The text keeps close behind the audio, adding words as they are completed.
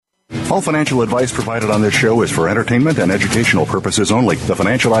All financial advice provided on this show is for entertainment and educational purposes only. The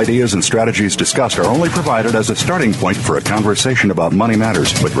financial ideas and strategies discussed are only provided as a starting point for a conversation about money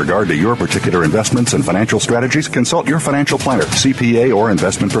matters. With regard to your particular investments and financial strategies, consult your financial planner, CPA, or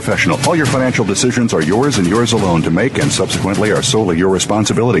investment professional. All your financial decisions are yours and yours alone to make, and subsequently are solely your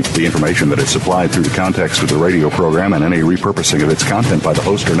responsibility. The information that is supplied through the context of the radio program and any repurposing of its content by the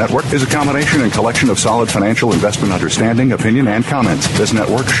host or network is a combination and collection of solid financial investment understanding, opinion, and comments. This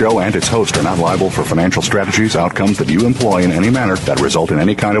network, show, and its host are not liable for financial strategies, outcomes that you employ in any manner that result in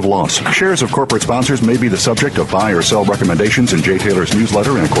any kind of loss. Shares of corporate sponsors may be the subject of buy or sell recommendations in Jay Taylor's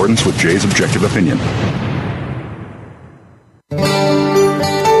newsletter in accordance with Jay's objective opinion.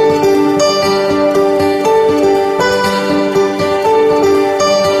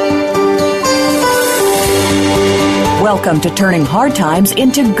 Welcome to Turning Hard Times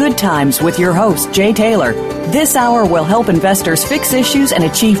into Good Times with your host, Jay Taylor. This hour will help investors fix issues and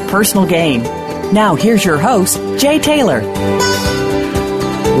achieve personal gain. Now, here's your host, Jay Taylor.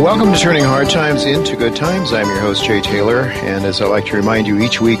 Welcome to Turning Hard Times into Good Times. I'm your host, Jay Taylor, and as I like to remind you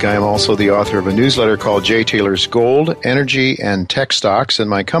each week, I am also the author of a newsletter called Jay Taylor's Gold, Energy, and Tech Stocks, and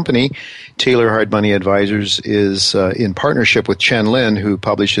my company, Taylor Hard Money Advisors, is in partnership with Chen Lin, who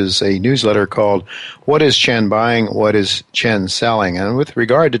publishes a newsletter called What is Chen Buying? What is Chen Selling? And with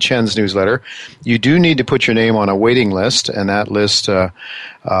regard to Chen's newsletter, you do need to put your name on a waiting list, and that list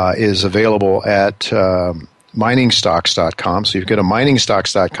is available at miningstocks.com. So you go to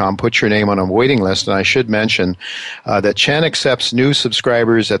miningstocks.com, put your name on a waiting list, and I should mention that Chen accepts new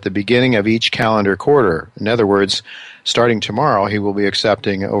subscribers at the beginning of each calendar quarter. In other words, starting tomorrow, he will be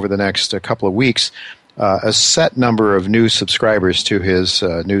accepting over the next couple of weeks a set number of new subscribers to his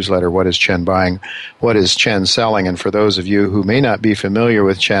newsletter, What is Chen Buying? What is Chen Selling? And for those of you who may not be familiar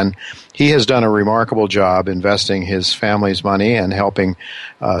with Chen, he has done a remarkable job investing his family's money and helping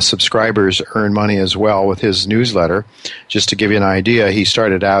subscribers earn money as well with his newsletter. Just to give you an idea, he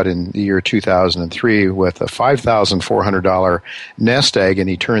started out in the year 2003 with a $5,400 nest egg, and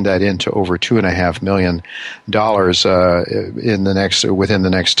he turned that into over $2.5 million within the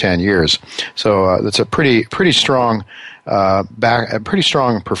next 10 years. So that's a pretty strong a pretty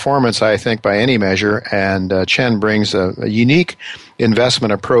strong performance, I think, by any measure, and Chen brings a unique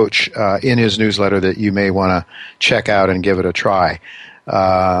investment approach in his newsletter that you may want to check out and give it a try.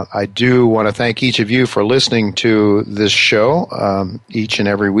 I do want to thank each of you for listening to this show each and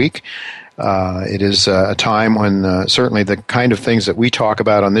every week. It is a time when certainly the kind of things that we talk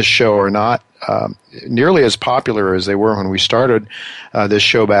about on this show are not nearly as popular as they were when we started this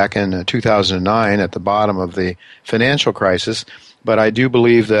show back in 2009 at the bottom of the financial crisis. But I do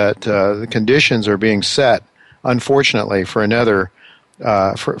believe that the conditions are being set, unfortunately, for another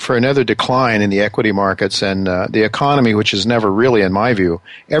decline in the equity markets, and the economy, which has never really, in my view,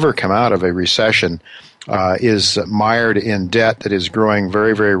 ever come out of a recession, is mired in debt that is growing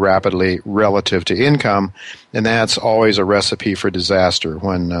very, very rapidly relative to income, and that's always a recipe for disaster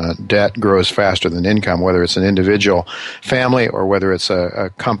when debt grows faster than income, whether it's an individual family or whether it's a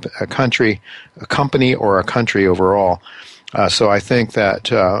company or a country overall. So I think that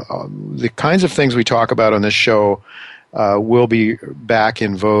the kinds of things we talk about on this show will be back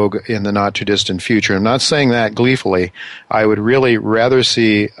in vogue in the not-too-distant future. I'm not saying that gleefully. I would really rather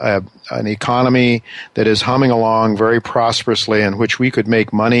see an economy that is humming along very prosperously, in which we could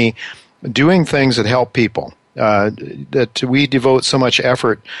make money doing things that help people. That we devote so much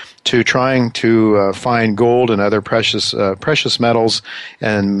effort to trying to find gold and other precious metals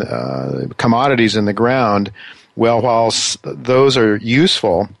and commodities in the ground. Well, whilst those are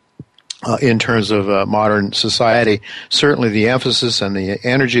useful in terms of modern society, certainly the emphasis and the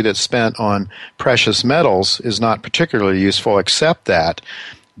energy that's spent on precious metals is not particularly useful, except that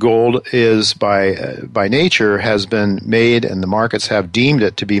gold is by nature has been made, and the markets have deemed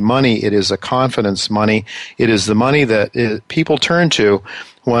it to be money. It is a confidence money. It is the money that people turn to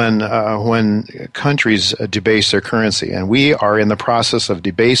when countries debase their currency. And we are in the process of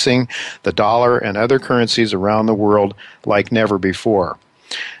debasing the dollar and other currencies around the world like never before.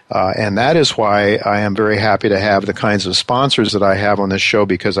 And that is why I am very happy to have the kinds of sponsors that I have on this show,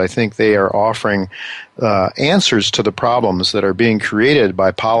 because I think they are offering answers to the problems that are being created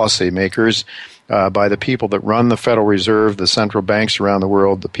by policymakers, by the people that run the Federal Reserve, the central banks around the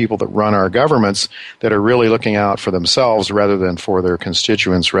world, the people that run our governments, that are really looking out for themselves rather than for their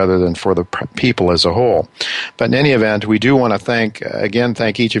constituents, rather than for the people as a whole. But in any event, we do want to thank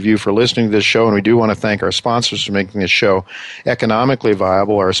each of you for listening to this show, and we do want to thank our sponsors for making this show economically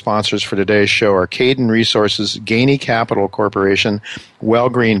viable. Our sponsors for today's show are Caden Resources, Gainey Capital Corporation,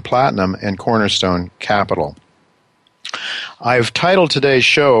 Wellgreen Platinum, and Cornerstone Capital. I've titled today's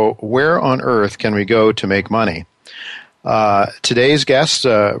show, Where on Earth Can We Go to Make Money? Today's guests,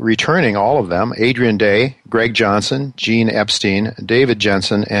 returning all of them, Adrian Day, Greg Johnson, Gene Epstein, David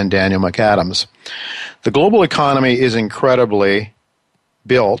Jensen, and Daniel McAdams. The global economy is incredibly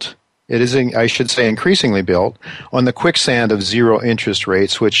built. It is, I should say, increasingly built on the quicksand of zero interest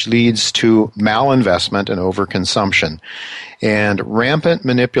rates, which leads to malinvestment and overconsumption. And rampant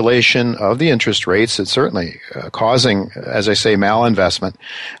manipulation of the interest rates, it's certainly causing, as I say, malinvestment.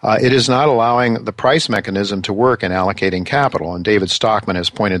 It is not allowing the price mechanism to work in allocating capital. And David Stockman has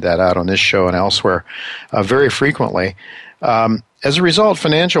pointed that out on this show and elsewhere very frequently. As a result,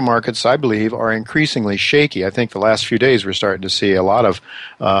 financial markets, I believe, are increasingly shaky. I think the last few days we're starting to see a lot of,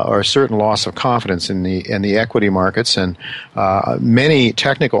 or a certain loss of confidence in the equity markets, and many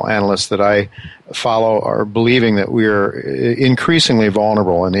technical analysts that I follow are believing that we are increasingly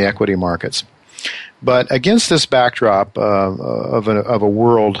vulnerable in the equity markets. But against this backdrop of a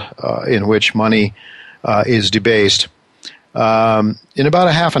world in which money is debased, in about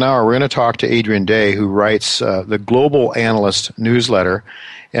a half an hour, we're going to talk to Adrian Day, who writes the Global Analyst newsletter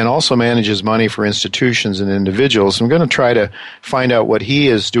and also manages money for institutions and individuals. I'm going to try to find out what he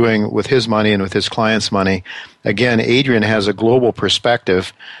is doing with his money and with his clients' money. Again, Adrian has a global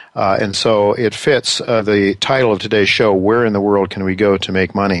perspective, and so it fits the title of today's show, Where in the World Can We Go to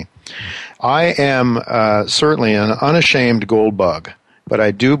Make Money? I am certainly an unashamed gold bug, but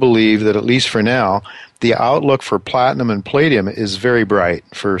I do believe that, at least for now, the outlook for platinum and palladium is very bright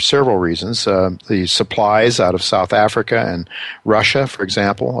for several reasons. The supplies out of South Africa and Russia, for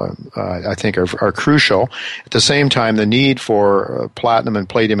example, I think are crucial. At the same time, the need for platinum and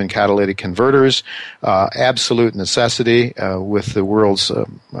palladium and catalytic converters, absolute necessity with the world's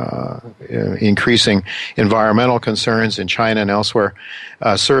increasing environmental concerns in China and elsewhere.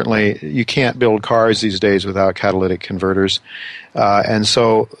 Certainly, you can't build cars these days without catalytic converters. And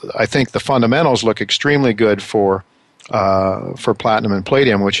so I think the fundamentals look extremely good for platinum and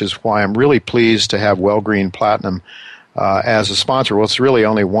palladium, which is why I'm really pleased to have Wellgreen Platinum as a sponsor. Well, it's really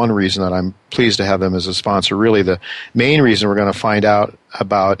only one reason that I'm pleased to have them as a sponsor. Really, the main reason we're going to find out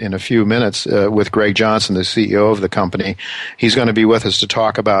about in a few minutes with Greg Johnson, the CEO of the company. He's going to be with us to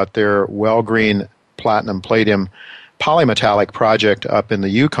talk about their Wellgreen Platinum Palladium polymetallic project up in the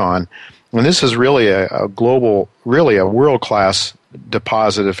Yukon. And this is really a global, really a world-class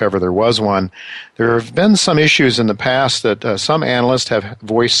deposit, if ever there was one. There have been some issues in the past that some analysts have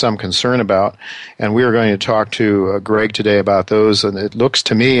voiced some concern about, and we are going to talk to Greg today about those. And it looks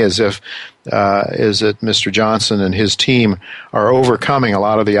to me as if Mr. Johnson and his team are overcoming a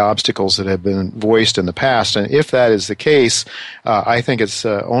lot of the obstacles that have been voiced in the past. And if that is the case, I think it's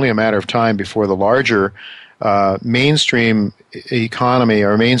only a matter of time before the larger mainstream economy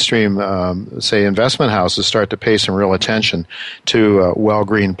or mainstream, say, investment houses start to pay some real attention to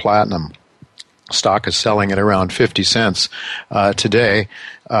Wellgreen Platinum. Stock is selling at around 50 cents today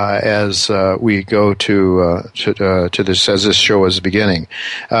as we go to this, as this show is beginning.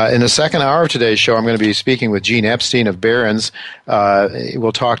 In the second hour of today's show, I'm going to be speaking with Gene Epstein of Barron's.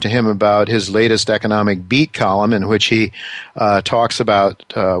 We'll talk to him about his latest economic beat column, in which he talks about,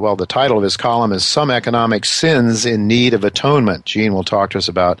 the title of his column is Some Economic Sins in Need of Atonement. Gene will talk to us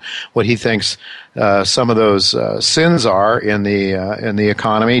about what he thinks some of those sins are in the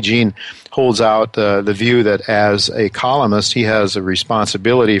economy. Gene holds out the view that as a columnist, he has a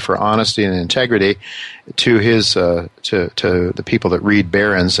responsibility for honesty and integrity to his to the people that read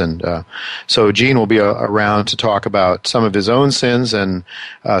Barron's, and so Gene will be around to talk about some of his own sins and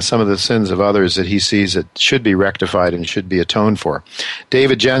some of the sins of others that he sees that should be rectified and should be atoned for.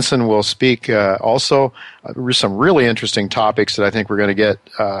 David Jensen will speak also some really interesting topics that I think we're going to get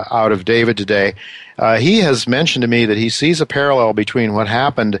out of David today. He has mentioned to me that he sees a parallel between what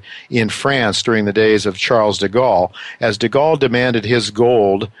happened in France during the days of Charles de Gaulle. As de Gaulle demanded his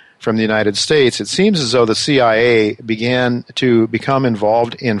gold from the United States, it seems as though the CIA began to become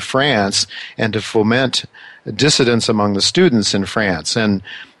involved in France and to foment dissidence among the students in France. And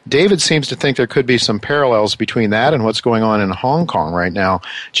David seems to think there could be some parallels between that and what's going on in Hong Kong right now,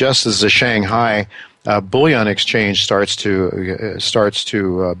 just as the Shanghai bullion exchange starts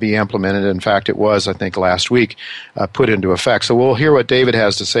to be implemented. In fact, it was, I think, last week put into effect. So we'll hear what David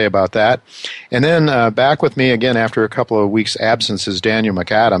has to say about that. And then back with me again after a couple of weeks' absence is Daniel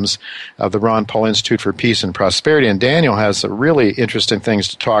McAdams of the Ron Paul Institute for Peace and Prosperity. And Daniel has really interesting things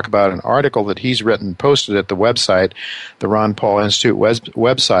to talk about, an article that he's written, posted at the website, the Ron Paul Institute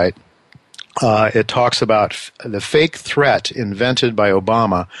website. It talks about the fake threat invented by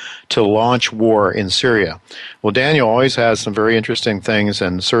Obama to launch war in Syria. Well, Daniel always has some very interesting things,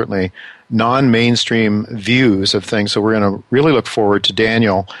 and certainly non-mainstream views of things. So we're going to really look forward to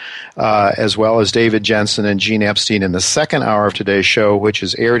Daniel as well as David Jensen and Gene Epstein in the second hour of today's show, which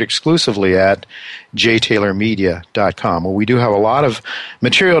is aired exclusively at jtaylormedia.com. Well, we do have a lot of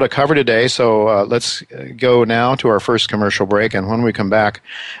material to cover today, so let's go now to our first commercial break, and when we come back,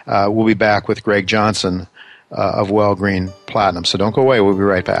 we'll be back with Greg Johnson of Well Green Platinum. So don't go away. We'll be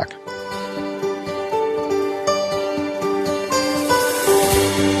right back.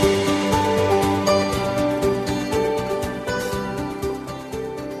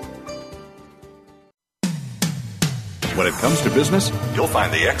 When it comes to business, you'll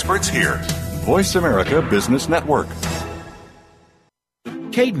find the experts here. Voice America Business Network.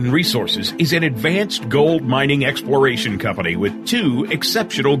 Cayden Resources is an advanced gold mining exploration company with 2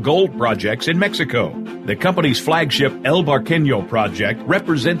 exceptional gold projects in Mexico. The company's flagship El Barqueño project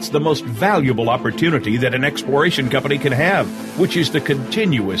represents the most valuable opportunity that an exploration company can have, which is the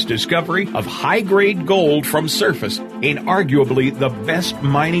continuous discovery of high-grade gold from surface in arguably the best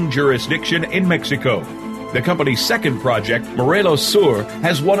mining jurisdiction in Mexico. The company's second project, Morelos Sur,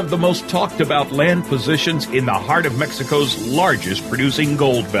 has one of the most talked about land positions in the heart of Mexico's largest producing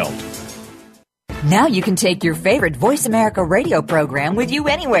gold belt. Now you can take your favorite Voice America radio program with you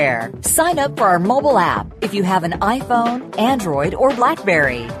anywhere. Sign up for our mobile app if you have an iPhone, Android, or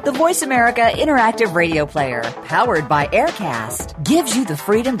BlackBerry. The Voice America Interactive Radio Player, powered by Aircast, gives you the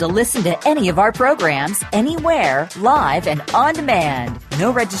freedom to listen to any of our programs, anywhere, live and on demand.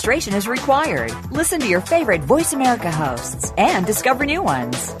 No registration is required. Listen to your favorite Voice America hosts and discover new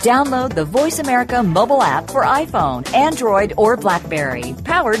ones. Download the Voice America mobile app for iPhone, Android, or BlackBerry,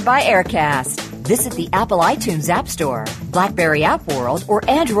 powered by Aircast. Visit the Apple iTunes App Store, BlackBerry App World, or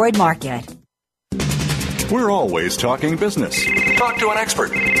Android Market. We're always talking business. Talk to an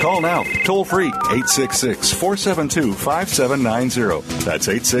expert. Call now, toll free, 866-472-5790. That's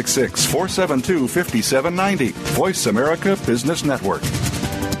 866-472-5790. Voice America Business Network.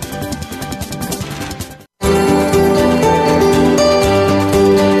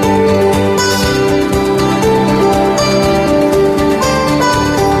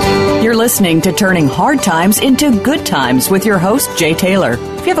 Listening to Turning Hard Times into Good Times with your host, Jay Taylor.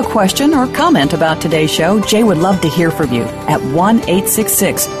 If you have a question or comment about today's show, Jay would love to hear from you at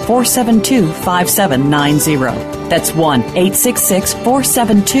 1-866-472-5790. That's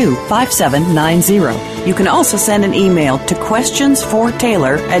 1-866-472-5790. You can also send an email to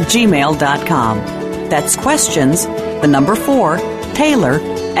questionsfortaylor@gmail.com. That's questions, the number 4,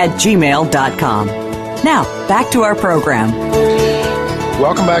 Taylor@gmail.com. Now, back to our program.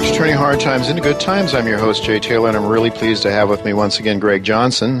 Welcome back to Turning Hard Times into Good Times. I'm your host, Jay Taylor, and I'm really pleased to have with me once again Greg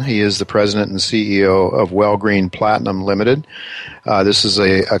Johnson. He is the president and CEO of Well Green Platinum Limited. This is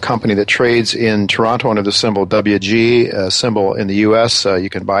a company that trades in Toronto under the symbol WG, a symbol in the U.S.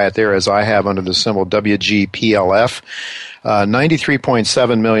 You can buy it there, as I have, under the symbol WGPLF.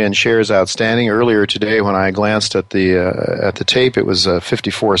 93.7 million shares outstanding. Earlier today, when I glanced at the tape, it was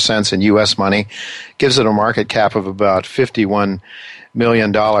 54 cents in U.S. money. Gives it a market cap of about $51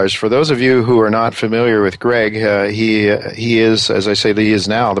 million. For those of you who are not familiar with Greg, he is, as I say, he is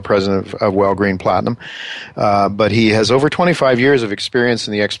now the president of Well Green Platinum, but he has over 25 years of experience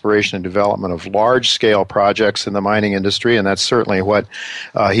in the exploration and development of large-scale projects in the mining industry, and that's certainly what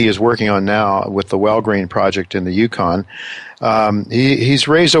he is working on now with the Well Green project in the Yukon. He's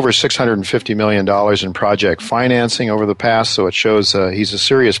raised over $650 million in project financing over the past, so it shows he's a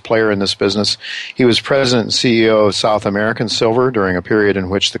serious player in this business. He was president and CEO of South American Silver during a period in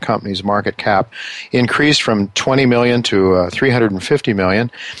which the company's market cap increased from $20 million to $350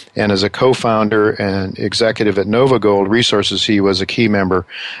 million. And as a co-founder and executive at NovaGold Resources, he was a key member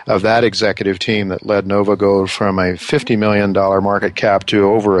of that executive team that led NovaGold from a $50 million market cap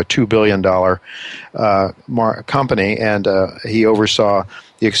to over a $2 billion company, and he oversaw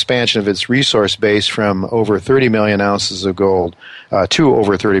the expansion of its resource base from over 30 million ounces of gold to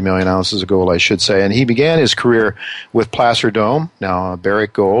over 30 million ounces of gold, I should say. And he began his career with Placer Dome, now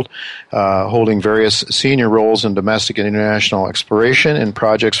Barrick Gold, holding various senior roles in domestic and international exploration in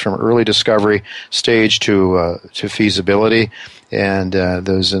projects from early discovery stage to feasibility. And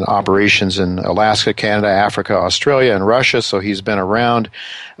those in operations in Alaska, Canada, Africa, Australia, and Russia. So he's been around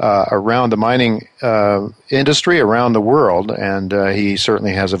the mining industry around the world, and he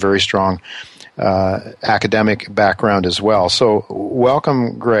certainly has a very strong academic background as well. So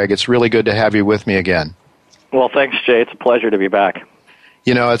welcome, Greg. It's really good to have you with me again. Well, thanks, Jay. It's a pleasure to be back.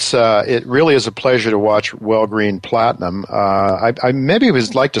 You know, it really is a pleasure to watch Wellgreen Platinum. I maybe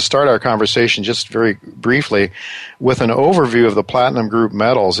would like to start our conversation just very briefly with an overview of the Platinum Group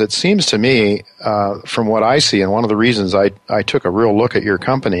metals. It seems to me, from what I see, and one of the reasons I took a real look at your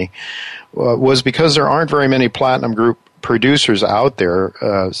company was because there aren't very many Platinum Group producers out there.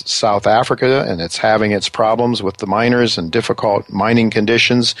 South Africa, and it's having its problems with the miners and difficult mining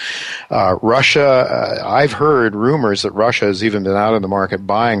conditions. Russia, I've heard rumors that Russia has even been out in the market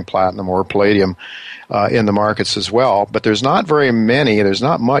buying platinum or palladium in the markets as well. But there's not there's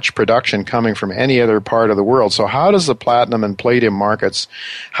not much production coming from any other part of the world. So how does the platinum and palladium markets,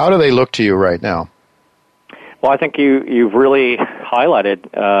 how do they look to you right now? Well, I think you've really highlighted,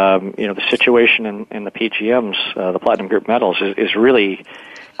 the situation in the PGMs, the Platinum Group metals, is really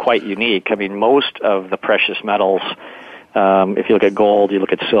quite unique. I mean, most of the precious metals, if you look at gold, you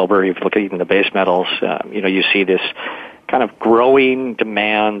look at silver, if you look at even the base metals, you see this kind of growing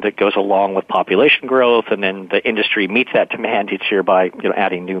demand that goes along with population growth, and then the industry meets that demand each year by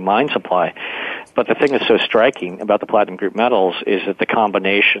adding new mine supply. But the thing that's so striking about the Platinum Group metals is that the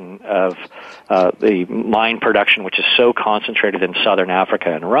combination of the mine production, which is so concentrated in southern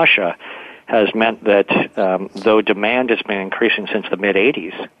Africa and Russia, has meant that though demand has been increasing since the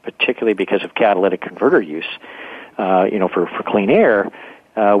mid-'80s, particularly because of catalytic converter use, for clean air,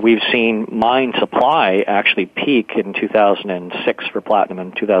 we've seen mine supply actually peak in 2006 for platinum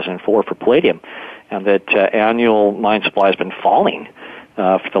and 2004 for palladium, and that annual mine supply has been falling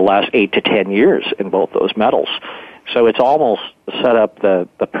for the last 8 to 10 years in both those metals. So it's almost set up the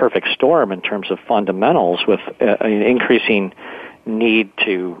perfect storm in terms of fundamentals, with an increasing need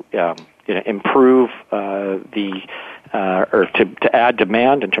to improve to add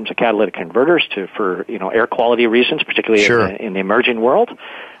demand in terms of catalytic converters for air quality reasons, particularly sure. in the emerging world,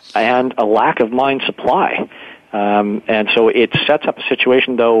 and a lack of mine supply. And so it sets up a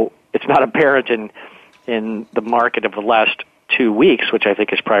situation, though it's not apparent in the market of the last 2 weeks, which I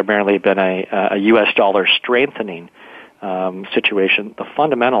think has primarily been a U.S. dollar strengthening situation. The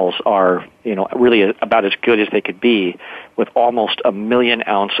fundamentals are, really about as good as they could be, with almost 1 million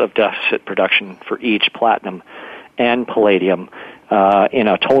ounce of deficit production for each platinum and palladium in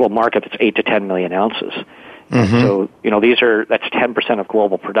a total market that's 8 to 10 million ounces. Mm-hmm. So, that's 10% of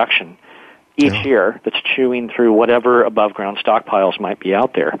global production each year that's chewing through whatever above ground stockpiles might be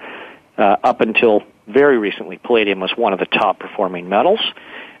out there. Up until very recently, palladium was one of the top performing metals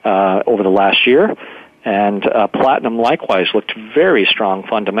over the last year, and platinum likewise looked very strong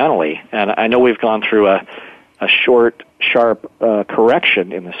fundamentally. And I know we've gone through a short, sharp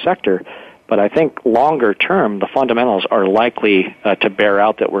correction in the sector, but I think longer term, the fundamentals are likely to bear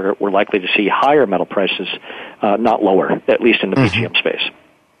out that we're likely to see higher metal prices, not lower, at least in the PGM space.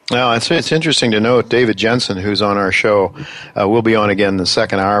 Now, it's interesting to note David Jensen, who's on our show, will be on again in the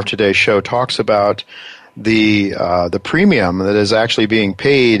second hour of today's show, talks about the premium that is actually being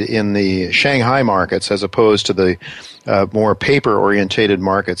paid in the Shanghai markets as opposed to the more paper-orientated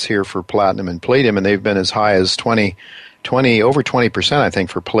markets here for platinum and palladium, and they've been as high as over 20%, I think,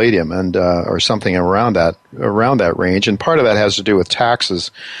 for palladium, and or something around that range. And part of that has to do with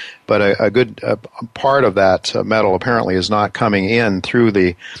taxes, but a good part of that metal apparently is not coming in through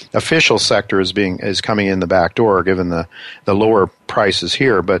the official sector is coming in the back door, given the lower prices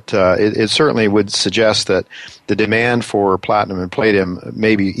here. But it certainly would suggest that the demand for platinum and palladium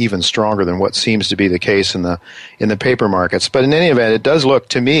may be even stronger than what seems to be the case in the paper markets. But in any event, it does look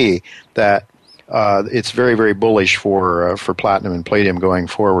to me that it's very, very bullish for platinum and palladium going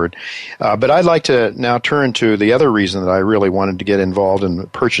forward. But I'd like to now turn to the other reason that I really wanted to get involved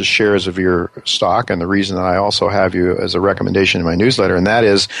and purchase shares of your stock, and the reason that I also have you as a recommendation in my newsletter, and that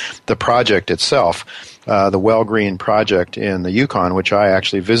is the project itself, the Wellgreen project in the Yukon, which I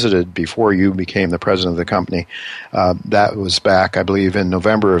actually visited before you became the president of the company. That was back, I believe, in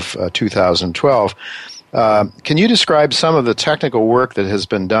November of 2012. Can you describe some of the technical work that has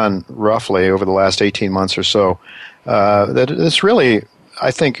been done roughly over the last 18 months or so that has really,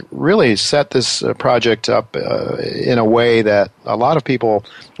 I think, really set this project up in a way that a lot of people,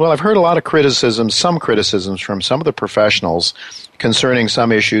 well, I've heard a lot of some criticisms from some of the professionals concerning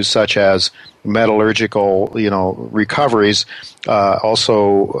some issues such as metallurgical, recoveries.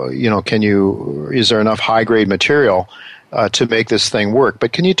 Also, is there enough high-grade material to make this thing work?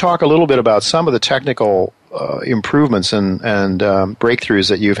 But can you talk a little bit about some of the technical improvements and breakthroughs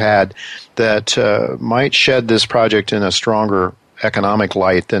that you've had that might shed this project in a stronger economic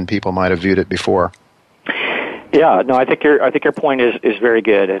light than people might have viewed it before? Yeah, no, I think your point is very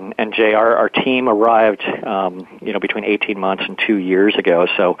good, and Jay, our team arrived, between 18 months and 2 years ago.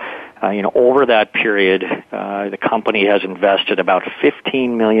 So, over that period, the company has invested about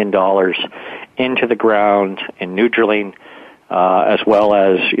 $15 million into the ground in new drilling, as well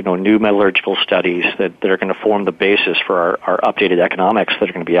as new metallurgical studies that are going to form the basis for our updated economics that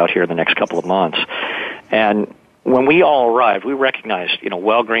are going to be out here in the next couple of months. And when we all arrived, we recognized,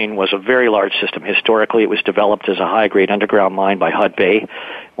 Wellgreen was a very large system. Historically, it was developed as a high-grade underground mine by Hudbay,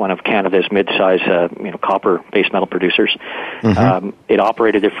 one of Canada's mid-size, copper base metal producers. Mm-hmm. It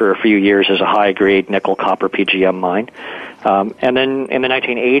operated it for a few years as a high-grade nickel-copper PGM mine. And then in the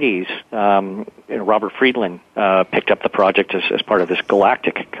 1980s, Robert Friedland picked up the project as part of this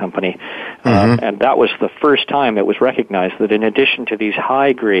Galactic company. Mm-hmm. And that was the first time it was recognized that in addition to these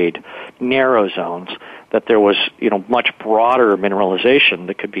high-grade, narrow zones, that there was, much broader mineralization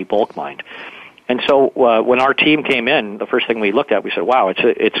that could be bulk mined. And so when our team came in, the first thing we looked at, we said, wow,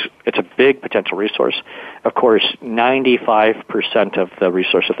 it's a big potential resource. Of course, 95% of the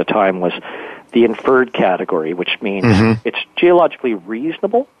resource at the time was the inferred category, which means mm-hmm. it's geologically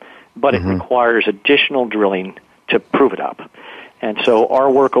reasonable, but mm-hmm. it requires additional drilling to prove it up. And so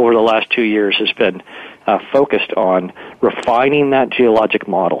our work over the last 2 years has been focused on refining that geologic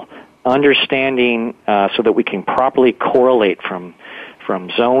model, understanding so that we can properly correlate from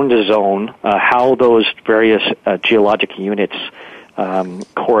zone to zone how those various geologic units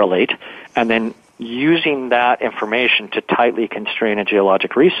correlate, and then using that information to tightly constrain a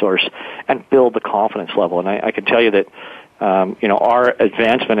geologic resource and build the confidence level. And I can tell you that our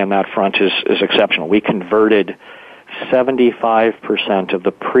advancement in that front is exceptional. We converted 75% of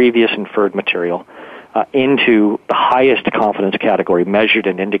the previous inferred material into the highest confidence category, measured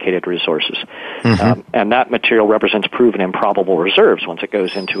and indicated resources. Mm-hmm. And that material represents proven and probable reserves once it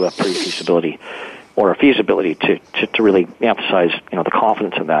goes into a pre-feasibility or a feasibility to really emphasize, the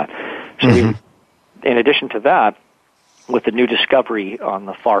confidence in that. So mm-hmm. In addition to that, with the new discovery on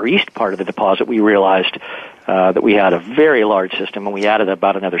the far east part of the deposit, we realized that we had a very large system, and we added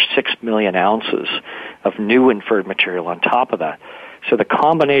about another 6 million ounces of new inferred material on top of that. So the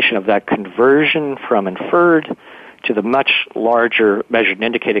combination of that conversion from inferred to the much larger measured and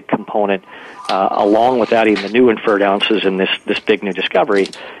indicated component, along with adding the new inferred ounces in this big new discovery,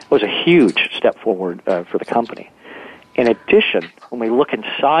 was a huge step forward for the company. In addition, when we look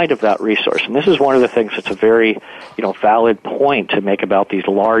inside of that resource, and this is one of the things that's a very valid point to make about these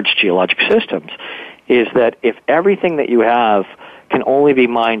large geologic systems, is that if everything that you have can only be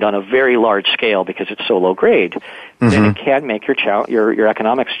mined on a very large scale because it's so low grade, mm-hmm. then it can make your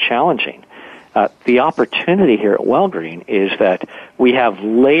economics challenging. The opportunity here at Wellgreen is that we have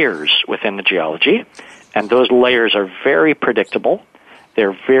layers within the geology, and those layers are very predictable.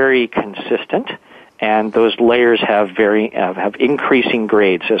 They're very consistent, and those layers have increasing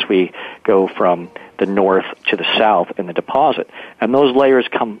grades as we go from the north to the south in the deposit. And those layers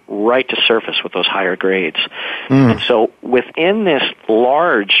come right to surface with those higher grades. Mm. And so within this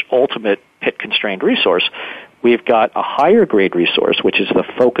large ultimate pit-constrained resource, we've got a higher grade resource, which is the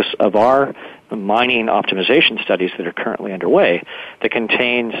focus of our mining optimization studies that are currently underway, that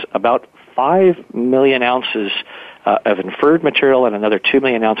contains about 5 million ounces of inferred material and another 2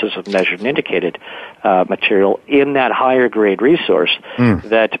 million ounces of measured and indicated material in that higher grade resource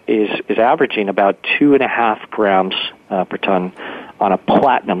that is averaging about 2.5 grams per ton on a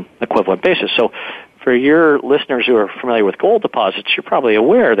platinum equivalent basis. So for your listeners who are familiar with gold deposits, you're probably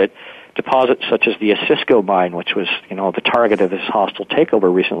aware that deposits such as the Osisko mine, which was the target of this hostile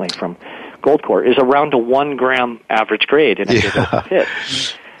takeover recently from Goldcorp, is around a 1 gram average grade in a given pit.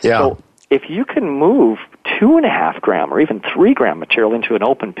 Yeah. So if you can move 2.5 gram or even 3 gram material into an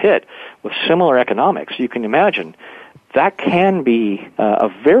open pit with similar economics, you can imagine that can be a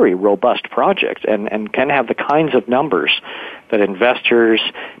very robust project and can have the kinds of numbers that investors,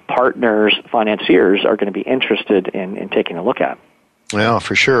 partners, financiers are going to be interested in taking a look at. Yeah,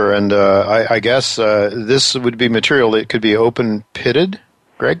 for sure. And I guess this would be material that could be open pitted,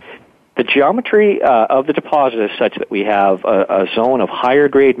 Greg? The geometry of the deposit is such that we have a zone of higher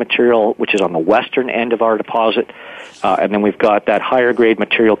grade material, which is on the western end of our deposit, and then we've got that higher grade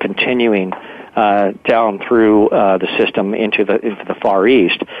material continuing down through the system into the far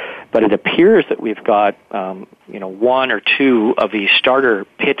east. But it appears that we've got one or two of these starter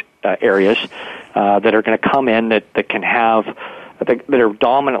pit areas that are going to come in that can have that are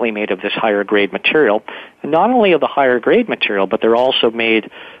dominantly made of this higher grade material. And not only of the higher grade material, but they're also made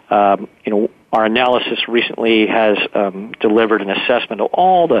Our analysis recently has delivered an assessment of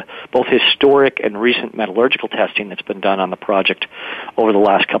all the both historic and recent metallurgical testing that's been done on the project over the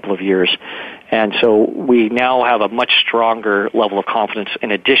last couple of years. And so we now have a much stronger level of confidence,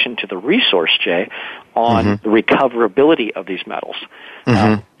 in addition to the resource, Jay, on the recoverability of these metals.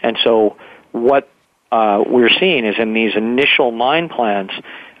 And so what we're seeing is in these initial mine plans,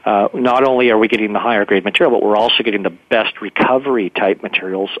 not only are we getting the higher grade material, but we're also getting the best recovery type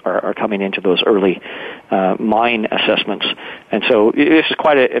materials are coming into those early mine assessments. And so this is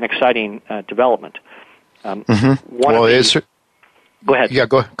quite an exciting development. Go ahead. Yeah,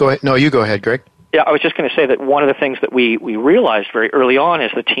 go ahead. No, you go ahead, Greg. Yeah, I was just going to say that one of the things that we realized very early on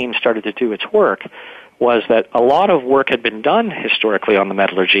as the team started to do its work was that a lot of work had been done historically on the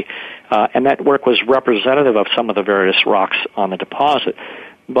metallurgy, and that work was representative of some of the various rocks on the deposit.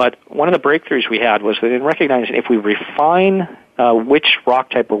 But one of the breakthroughs we had was that in recognizing if we refine which rock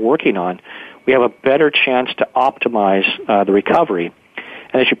type we're working on, we have a better chance to optimize the recovery.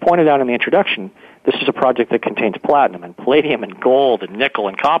 And as you pointed out in the introduction, this is a project that contains platinum and palladium and gold and nickel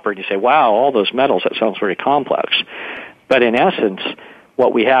and copper, and you say, wow, all those metals, that sounds very complex. But in essence,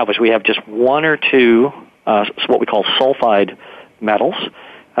 what we have is we have just one or two what we call sulfide metals,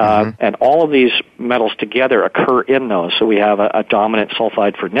 and all of these metals together occur in those. So we have a dominant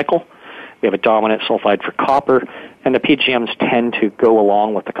sulfide for nickel, we have a dominant sulfide for copper, and the PGMs tend to go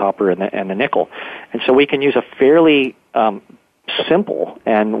along with the copper and the nickel. And so we can use a fairly simple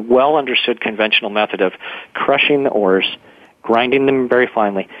and well-understood conventional method of crushing the ores, grinding them very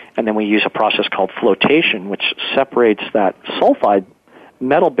finely, and then we use a process called flotation, which separates that sulfide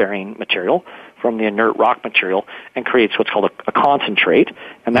metal-bearing material from the inert rock material and creates what's called a concentrate.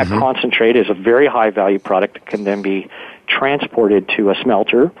 And that concentrate is a very high-value product that can then be transported to a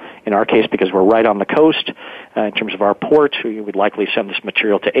smelter. In our case, because we're right on the coast, in terms of our port, we would likely send this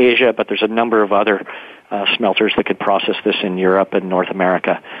material to Asia, but there's a number of other smelters that could process this in Europe and North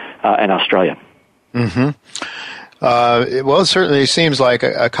America and Australia. Well, it certainly seems like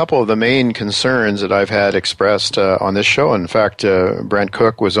a couple of the main concerns that I've had expressed on this show. In fact, Brent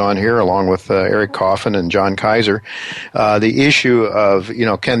Cook was on here along with Eric Coffin and John Kaiser. The issue of,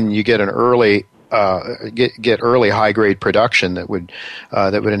 can you get an early get early high grade production that would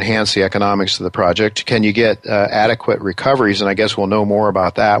enhance the economics of the project? Can you get adequate recoveries? And I guess we'll know more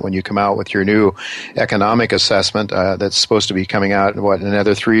about that when you come out with your new economic assessment that's supposed to be coming out in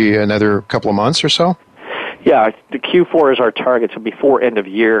another couple of months or so. Yeah, the Q4 is our target, so before end of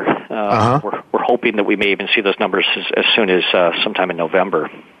year. We're hoping that we may even see those numbers as soon as sometime in November.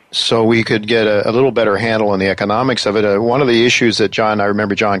 So we could get a little better handle on the economics of it. One of the issues that I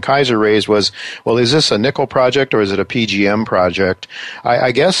remember John Kaiser raised was, well, is this a nickel project or is it a PGM project?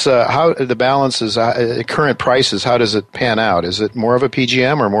 I guess how the balance is, current prices, how does it pan out? Is it more of a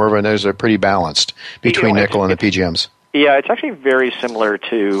PGM or is it pretty balanced between nickel and the PGMs? Yeah, it's actually very similar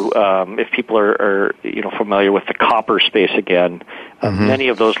to if people are familiar with the copper space again. Many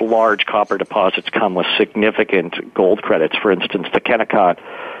of those large copper deposits come with significant gold credits. For instance, the Kennecott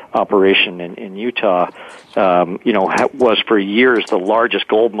operation in Utah, was for years the largest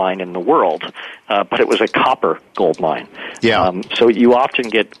gold mine in the world, but it was a copper gold mine. Yeah. So you often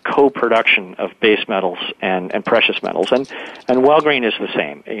get co-production of base metals and precious metals, and Wellgreen is the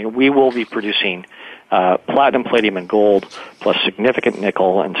same. We will be producing platinum, palladium, and gold, plus significant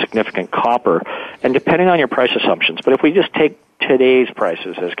nickel and significant copper, and depending on your price assumptions. But if we just take today's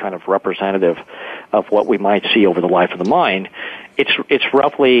prices as kind of representative of what we might see over the life of the mine, it's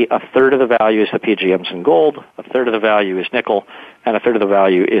roughly a third of the value is the PGMs and gold, a third of the value is nickel, and a third of the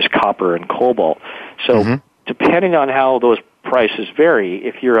value is copper and cobalt. So depending on how those prices vary,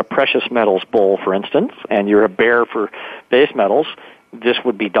 if you're a precious metals bull, for instance, and you're a bear for base metals, this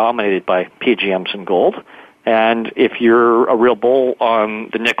would be dominated by PGMs and gold. And if you're a real bull on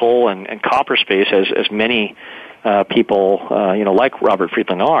the nickel and copper space, as many people, like Robert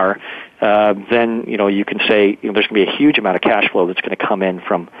Friedland are, then, you can say there's going to be a huge amount of cash flow that's going to come in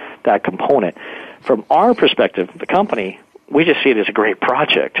from that component. From our perspective, the company, we just see it as a great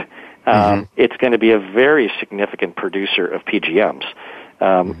project. It's going to be a very significant producer of PGMs.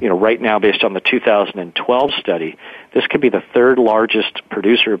 Right now, based on the 2012 study, this could be the third largest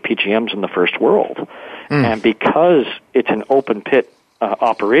producer of PGMs in the first world. And because it's an open pit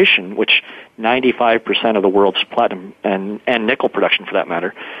operation, which 95% of the world's platinum and nickel production, for that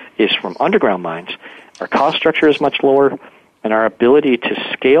matter, is from underground mines, our cost structure is much lower, and our ability to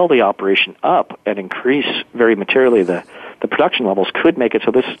scale the operation up and increase very materially the production levels could make it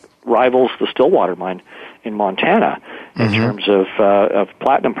so this rivals the Stillwater mine in Montana in terms of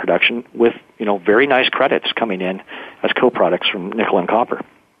platinum production, with very nice credits coming in as co-products from nickel and copper.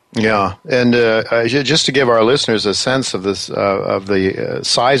 Yeah, and just to give our listeners a sense of this, of the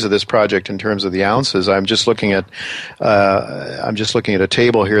size of this project in terms of the ounces, I'm just looking at a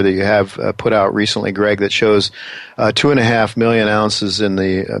table here that you have put out recently, Greg, that shows 2.5 million ounces in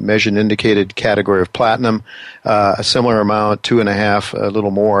the measured and indicated category of platinum, a similar amount, a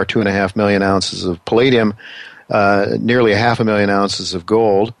little more, 2.5 million ounces of palladium, nearly 500,000 ounces of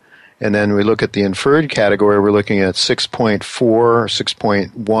gold. And then we look at the inferred category, we're looking at 6.4,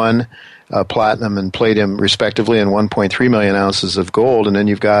 6.1 platinum and palladium respectively, and 1.3 million ounces of gold. And then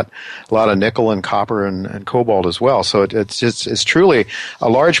you've got a lot of nickel and copper and cobalt as well. So it's truly a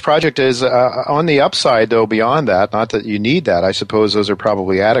large project. Is on the upside, though, beyond that, not that you need that. I suppose those are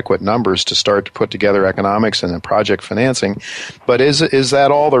probably adequate numbers to start to put together economics and project financing. But is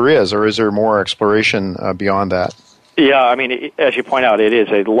that all there is, or is there more exploration beyond that? Yeah, I mean, as you point out, it is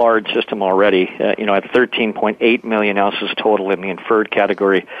a large system already. At 13.8 million ounces total in the inferred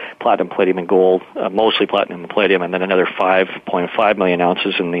category, platinum, palladium, and gold, mostly platinum and palladium, and then another 5.5 million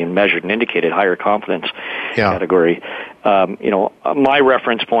ounces in the measured and indicated higher confidence category. My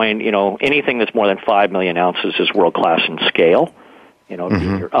reference point, anything that's more than 5 million ounces is world-class in scale.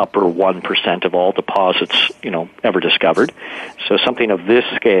 Your upper 1% of all deposits, ever discovered. So something of this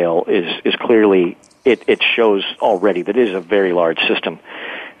scale is clearly, it shows already that it is a very large system.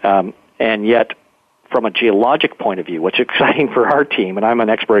 And yet, from a geologic point of view, what's exciting for our team, and I'm an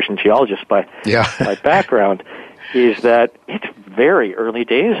exploration geologist by background, is that it's very early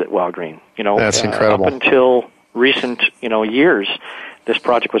days at Wellgreen. That's incredible. Up until recent, years, this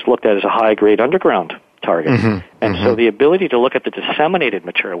project was looked at as a high-grade underground target. And so the ability to look at the disseminated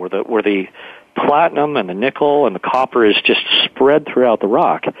material where the platinum and the nickel and the copper is just spread throughout the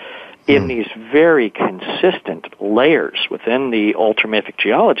rock in these very consistent layers within the ultramafic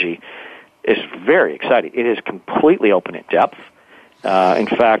geology is very exciting. It is completely open at depth. In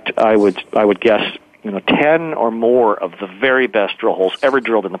fact, I would guess 10 or more of the very best drill holes ever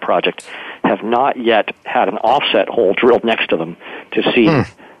drilled in the project have not yet had an offset hole drilled next to them to see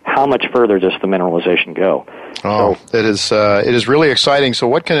how much further does the mineralization go. Oh, it is really exciting. So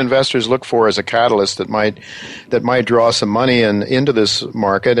what can investors look for as a catalyst that might draw some money into this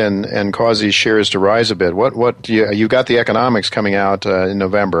market and cause these shares to rise a bit? You've got the economics coming out in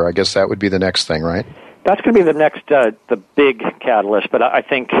November. I guess that would be the next thing, right? That's going to be the next, the big catalyst. But I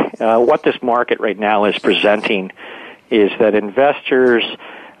think what this market right now is presenting is that investors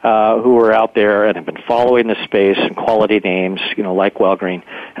who are out there and have been following the space and quality names, like Wellgreen,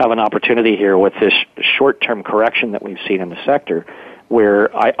 have an opportunity here with this short-term correction that we've seen in the sector, where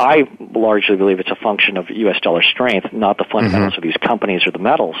I largely believe it's a function of U.S. dollar strength, not the fundamentals of these companies or the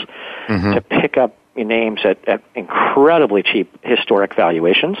metals, to pick up names at incredibly cheap historic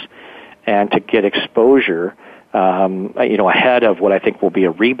valuations and to get exposure ahead of what I think will be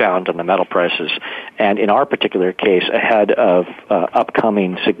a rebound in the metal prices, and in our particular case, ahead of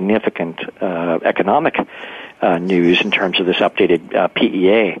upcoming significant economic news in terms of this updated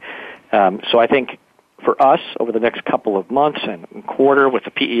PEA. So I think for us, over the next couple of months and quarter, with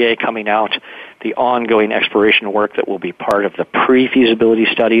the PEA coming out, the ongoing exploration work that will be part of the pre-feasibility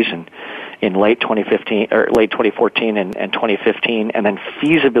studies in late 2015 or late 2014 and 2015, and then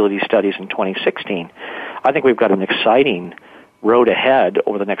feasibility studies in 2016. I think we've got an exciting road ahead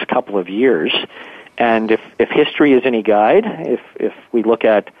over the next couple of years. And if history is any guide, if we look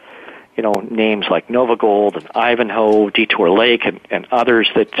at names like NovaGold and Ivanhoe, Detour Lake, and others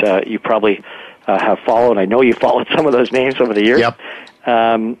that you probably have followed, I know you followed some of those names over the years.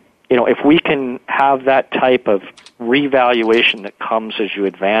 Yep. If we can have that type of revaluation that comes as you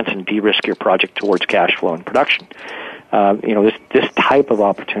advance and de-risk your project towards cash flow and production, this type of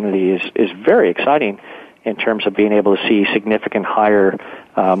opportunity is very exciting in terms of being able to see significant higher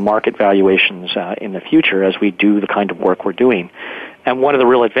market valuations in the future as we do the kind of work we're doing. And one of the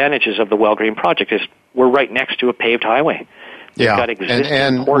real advantages of the Wellgreen project is we're right next to a paved highway. We've got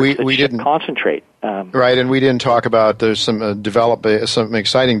existing ports that didn't concentrate. Right, and we didn't talk about there's some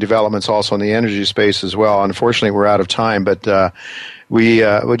exciting developments also in the energy space as well. Unfortunately, we're out of time, but we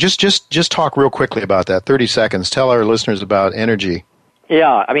just talk real quickly about that. 30 seconds. Tell our listeners about energy.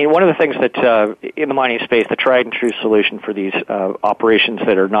 Yeah, I mean, one of the things that in the mining space, the tried and true solution for these operations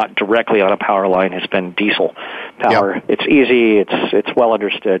that are not directly on a power line has been diesel power. Yep. It's easy, it's well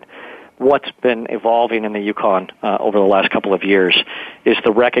understood. What's been evolving in the Yukon over the last couple of years is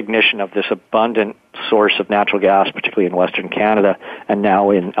the recognition of this abundant source of natural gas, particularly in Western Canada and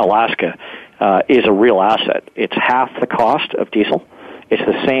now in Alaska, is a real asset. It's half the cost of diesel. It's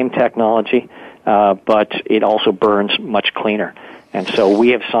the same technology, but it also burns much cleaner. And so we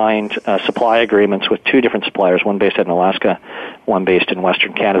have signed supply agreements with two different suppliers, one based in Alaska, one based in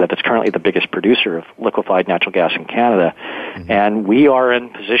Western Canada, that's currently the biggest producer of liquefied natural gas in Canada. Mm-hmm. And we are in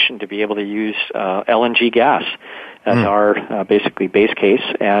position to be able to use LNG gas as our basically base case,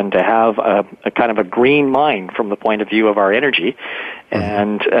 and to have a kind of a green mine from the point of view of our energy.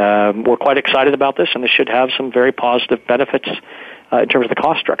 Mm-hmm. And we're quite excited about this, and this should have some very positive benefits in terms of the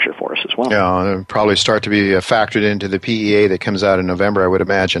cost structure for us as well. Yeah, it'll probably start to be factored into the PEA that comes out in November, I would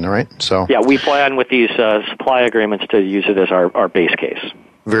imagine, right? So yeah, we plan with these supply agreements to use it as our base case.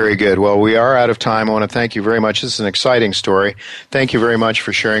 Very good. Well, we are out of time. I want to thank you very much. This is an exciting story. Thank you very much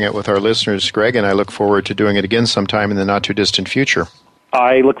for sharing it with our listeners, Greg, and I look forward to doing it again sometime in the not-too-distant future.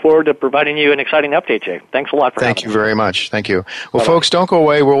 I look forward to providing you an exciting update, Jay. Thanks a lot for having me. Thank you very much. Thank you. Well, folks, don't go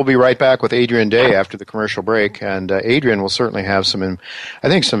away. We'll be right back with Adrian Day after the commercial break, and Adrian will certainly have some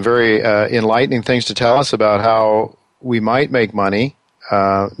very enlightening things to tell us about how we might make money,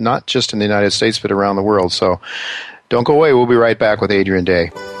 not just in the United States, but around the world. So don't go away. We'll be right back with Adrian Day.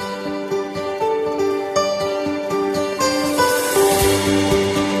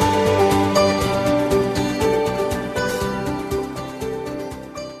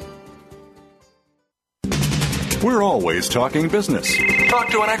 We're always talking business. Talk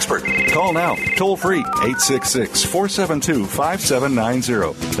to an expert. Call now, toll free,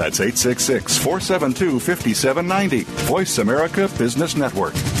 866-472-5790. That's 866-472-5790. Voice America Business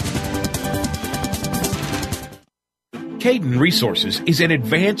Network. Caden Resources is an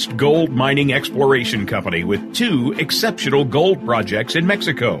advanced gold mining exploration company with two exceptional gold projects in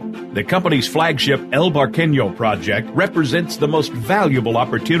Mexico. The company's flagship El Barqueño project represents the most valuable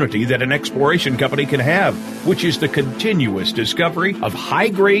opportunity that an exploration company can have, which is the continuous discovery of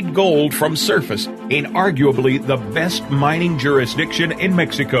high-grade gold from surface in arguably the best mining jurisdiction in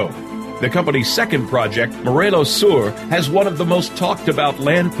Mexico. The company's second project, Morelos Sur, has one of the most talked about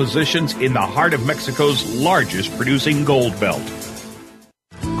land positions in the heart of Mexico's largest producing gold belt.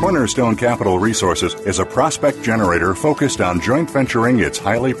 Cornerstone Capital Resources is a prospect generator focused on joint venturing its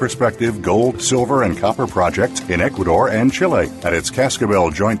highly prospective gold, silver, and copper projects in Ecuador and Chile. At its Cascabel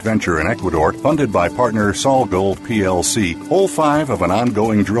joint venture in Ecuador, funded by partner Sol Gold PLC, Hole 5 of an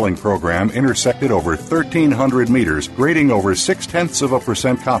ongoing drilling program intersected over 1,300 meters, grading over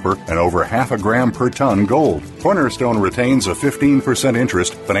 0.6% copper and over half a gram per ton gold. Cornerstone retains a 15%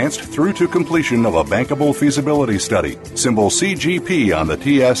 interest, financed through to completion of a bankable feasibility study. Symbol CGP on the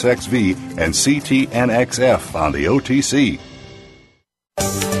TSXV and CTNXF on the OTC.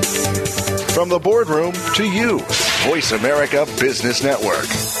 From the boardroom to you, Voice America Business Network.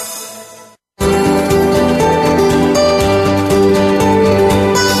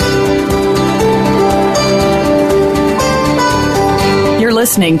 You're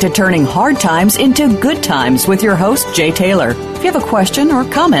listening to Turning Hard Times into Good Times with your host, Jay Taylor. If you have a question or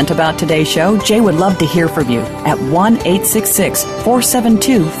comment about today's show, Jay would love to hear from you at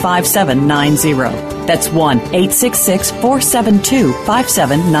 1-866-472-5790. That's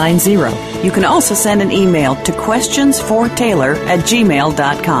 1-866-472-5790. You can also send an email to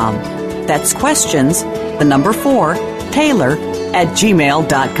questionsfortaylor@gmail.com. That's questions, the number 4,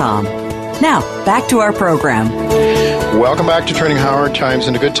 Taylor@gmail.com. Now, back to our program. Welcome back to Turning Hard Times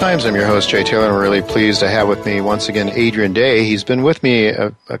into Good Times. I'm your host, Jay Taylor, and I'm really pleased to have with me once again Adrian Day. He's been with me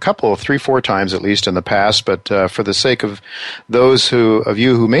a couple of 3-4 times at least in the past, but for the sake of those of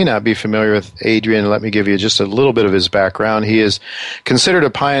you who may not be familiar with Adrian, let me give you just a little bit of his background. He is considered a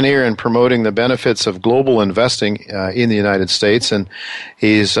pioneer in promoting the benefits of global investing in the United States, and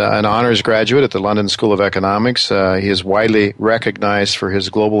he's an honors graduate at the London School of Economics. He is widely recognized for his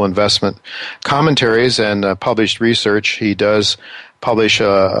global investment commentaries and published research. He does publish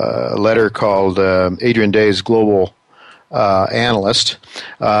a letter called Adrian Day's Global Analyst,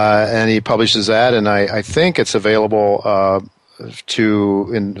 and he publishes that, and I think it's available to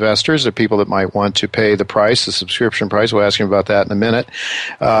investors or people that might want to pay the price, the subscription price. We'll ask him about that in a minute.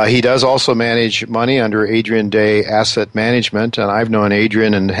 He does also manage money under Adrian Day Asset Management, and I've known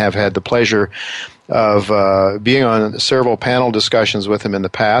Adrian and have had the pleasure of being on several panel discussions with him in the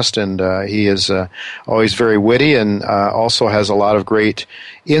past, and he is always very witty and also has a lot of great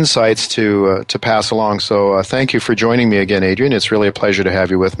insights to pass along. So thank you for joining me again, Adrian. It's really a pleasure to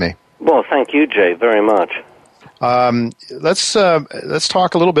have you with me. Well, thank you, Jay, very much. Let's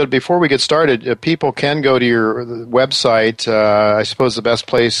talk a little bit before we get started. People can go to your website. I suppose the best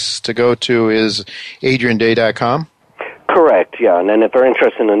place to go to is adrianday.com? Correct, yeah. And then if they're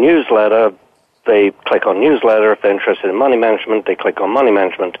interested in the newsletter, they click on newsletter. If they're interested in money management, they click on money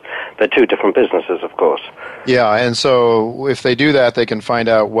management. They're two different businesses, of course. Yeah, and so if they do that, they can find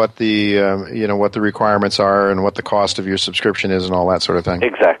out what the what the requirements are and what the cost of your subscription is and all that sort of thing.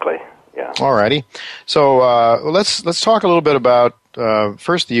 Exactly. Yeah. All righty. So let's talk a little bit about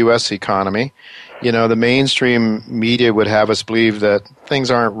first the U.S. economy. You know, the mainstream media would have us believe that things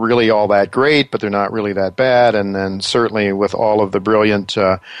aren't really all that great, but they're not really that bad. And then certainly with all of the brilliant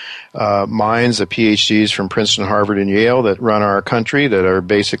minds, the PhDs from Princeton, Harvard, and Yale that run our country, that are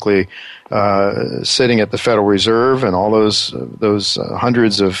basically sitting at the Federal Reserve, and all those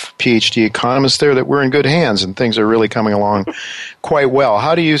hundreds of PhD economists there, that we're in good hands and things are really coming along quite well.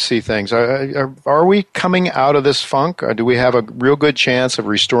 How do you see things? Are we coming out of this funk? Or do we have a real good chance of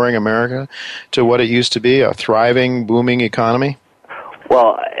restoring America to what it used to be, a thriving, booming economy?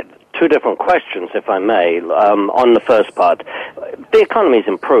 Well, two different questions, if I may. On the first part, the economy is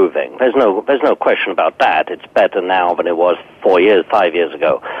improving. There's no question about that. It's better now than it was 5 years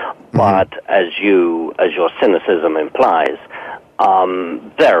ago. Mm-hmm. But as your cynicism implies,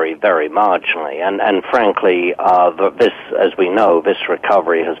 very, very marginally. And frankly, this, as we know, this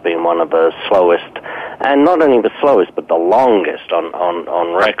recovery has been one of the slowest, and not only the slowest, but the longest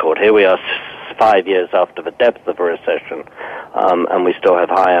on record. Here we are 5 years after the depth of a recession, and we still have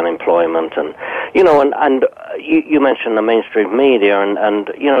high unemployment. And you mentioned the mainstream media, and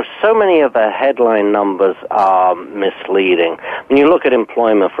so many of the headline numbers are misleading. When you look at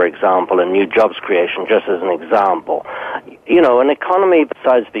employment, for example, and new jobs creation, just as an example, an economy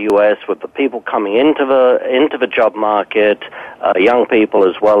besides the U.S. with the people coming into the job market, young people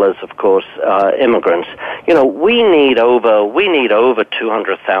as well as, of course, immigrants. We need over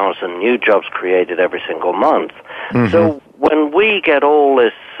 200,000 new jobs created every single month. Mm-hmm. So when we get all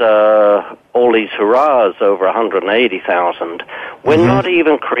these hurrahs over 180,000, we're mm-hmm. not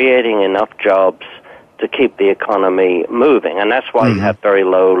even creating enough jobs to keep the economy moving, and that's why mm-hmm. you have very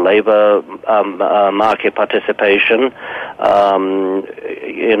low labor market participation.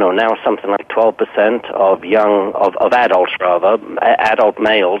 Now something like 12% of adult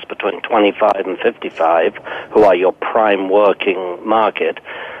males between 25 and 55, who are your prime working market.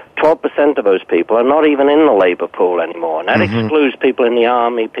 12% of those people are not even in the labor pool anymore, and that mm-hmm. excludes people in the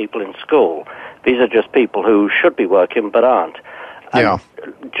army, people in school. These are just people who should be working but aren't. Yeah.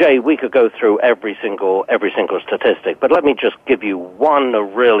 Jay, we could go through every single statistic, but let me just give you one that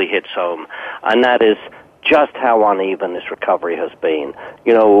really hits home, and that is just how uneven this recovery has been.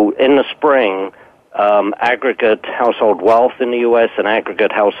 In the spring, aggregate household wealth in the U.S. and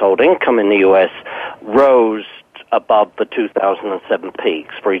aggregate household income in the U.S. rose above the 2007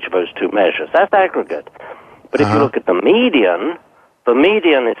 peaks for each of those two measures. That's aggregate. But if you look at the median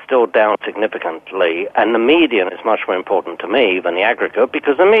is still down significantly, and the median is much more important to me than the aggregate,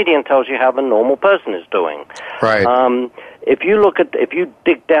 because the median tells you how the normal person is doing. Right. If you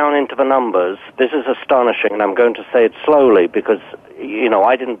dig down into the numbers, this is astonishing, and I'm going to say it slowly because,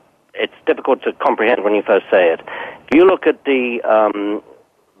 it's difficult to comprehend when you first say it. If you look at the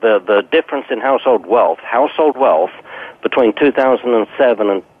difference in household wealth between 2007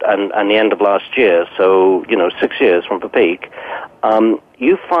 and the end of last year, so, 6 years from the peak,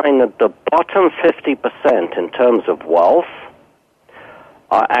 you find that the bottom 50% in terms of wealth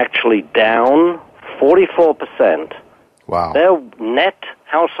are actually down 44%. Wow. Their net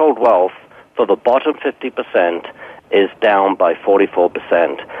household wealth for the bottom 50% is down by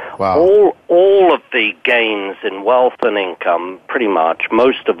 44%. Wow. All of the gains in wealth and income, pretty much,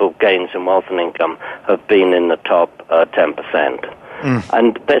 most of the gains in wealth and income have been in the top 10%.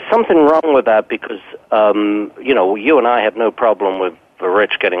 And there's something wrong with that because, you and I have no problem with the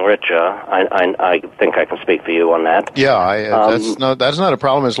rich getting richer. I think I can speak for you on that. Yeah, that's not a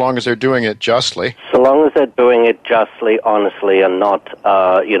problem as long as they're doing it justly. So long as they're doing it justly, honestly, and not,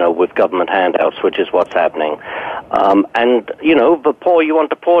 with government handouts, which is what's happening. And the poor, you want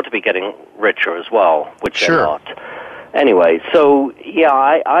the poor to be getting richer as well, which they're not. Anyway, so,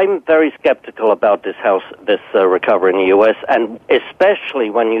 I'm very skeptical about this recovery in the U.S., and especially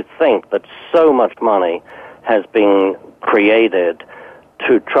when you think that so much money has been created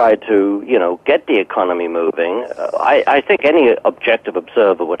to try to, get the economy moving. I think any objective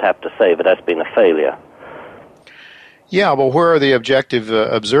observer would have to say that that's been a failure. Yeah, well, where are the objective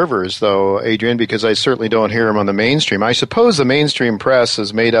observers, though, Adrian? Because I certainly don't hear them on the mainstream. I suppose the mainstream press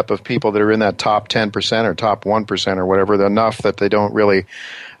is made up of people that are in that top 10% or top 1% or whatever, enough that they don't really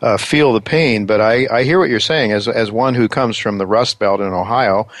feel the pain. But I hear what you're saying. As one who comes from the Rust Belt in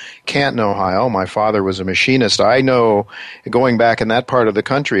Ohio, Canton, Ohio, my father was a machinist. I know, going back in that part of the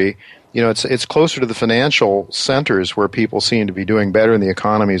country, it's closer to the financial centers where people seem to be doing better, and the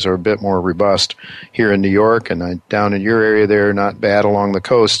economies are a bit more robust here in New York and down in your area there, not bad along the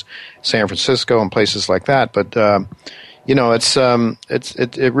coast, San Francisco and places like that. But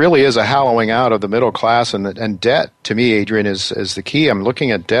it really is a hollowing out of the middle class, and debt to me, Adrian, is the key. I'm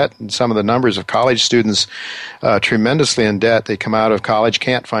looking at debt and some of the numbers of college students tremendously in debt. They come out of college,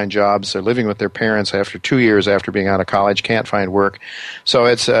 can't find jobs. They're living with their parents after 2 years after being out of college, can't find work. So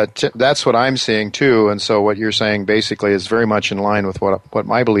it's that's what I'm seeing too. And so what you're saying basically is very much in line with what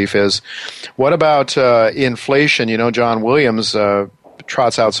my belief is. What about inflation? John Williams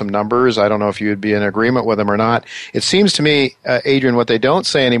trots out some numbers. I don't know if you'd be in agreement with him or not. It seems to me, Adrian, what they don't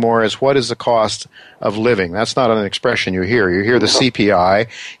say anymore is what is the cost of living. That's not an expression you hear. You hear the CPI,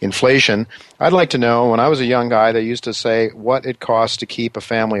 inflation. I'd like to know, when I was a young guy, they used to say what it costs to keep a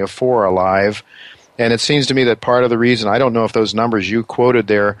family of 4 alive. And it seems to me that part of the reason, I don't know if those numbers you quoted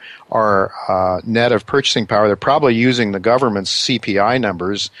there are net of purchasing power. They're probably using the government's CPI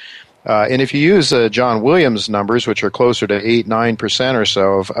numbers. And if you use John Williams' numbers, which are closer to 8-9% or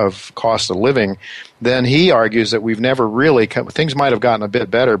so of cost of living, then he argues that we've never really things might have gotten a bit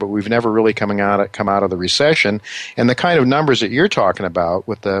better, but we've never really come out of the recession. And the kind of numbers that you're talking about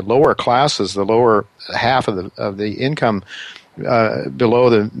with the lower classes, the lower half of the income below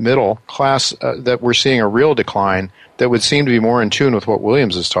the middle class, that we're seeing a real decline that would seem to be more in tune with what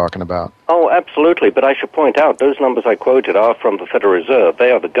Williams is talking about. Oh, absolutely. But I should point out, those numbers I quoted are from the Federal Reserve.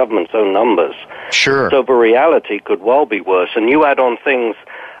 They are the government's own numbers. Sure. So the reality could well be worse. And you add on things,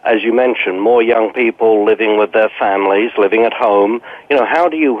 as you mentioned, more young people living with their families, living at home. How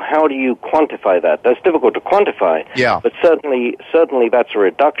do you quantify that? That's difficult to quantify. Yeah. But certainly that's a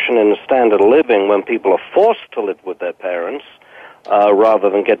reduction in the standard of living when people are forced to live with their parents,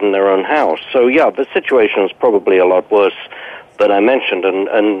 rather than getting their own house. So, the situation is probably a lot worse than I mentioned.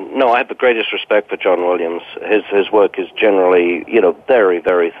 And no, I have the greatest respect for John Williams. His work is generally, very,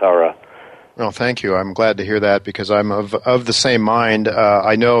 very thorough. Well, thank you. I'm glad to hear that because I'm of the same mind.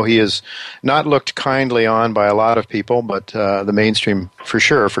 I know he is not looked kindly on by a lot of people, but the mainstream for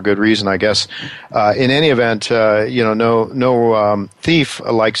sure, for good reason, I guess. In any event, no thief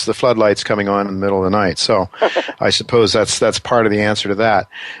likes the floodlights coming on in the middle of the night. So I suppose that's part of the answer to that.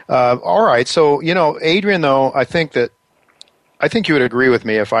 All right. So, Adrian, though, I think you would agree with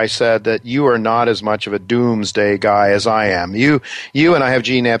me if I said that you are not as much of a doomsday guy as I am. You and I have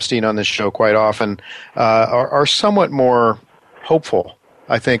Gene Epstein on this show quite often, are somewhat more hopeful,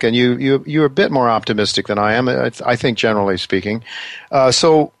 I think, and you're a bit more optimistic than I am, I think, generally speaking.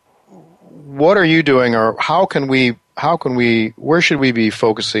 So what are you doing, or where should we be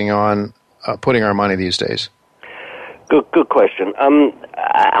focusing on putting our money these days? Good question.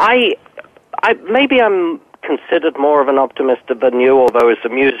 Maybe I'm considered more of an optimist than you, although it's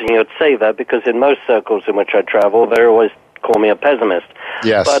amusing you'd say that, because in most circles in which I travel, they always call me a pessimist.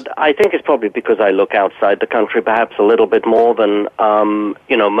 Yes. But I think it's probably because I look outside the country perhaps a little bit more than,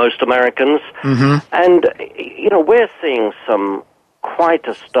 most Americans. Mm-hmm. And, we're seeing some quite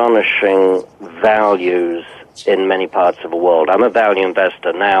astonishing values in many parts of the world. I'm a value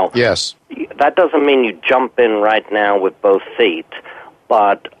investor now. Yes. That doesn't mean you jump in right now with both feet.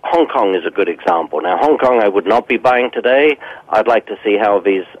 But Hong Kong is a good example. Now, Hong Kong I would not be buying today. I'd like to see how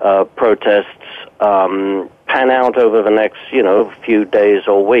these protests pan out over the next, few days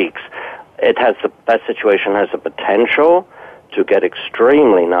or weeks. That situation has the potential to get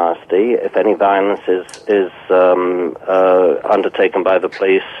extremely nasty if any violence is undertaken by the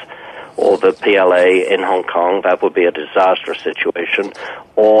police or the PLA in Hong Kong. That would be a disastrous situation.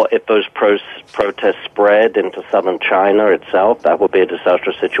 Or if those protests spread into southern China itself, that would be a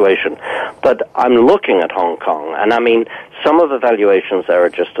disastrous situation. But I'm looking at Hong Kong, and I mean, some of the valuations there are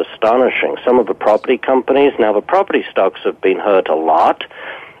just astonishing. Some of the property companies, now the property stocks have been hurt a lot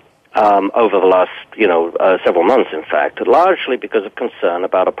over the last, several months, in fact, largely because of concern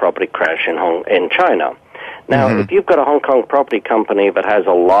about a property crash in China. Now, if you've got a Hong Kong property company that has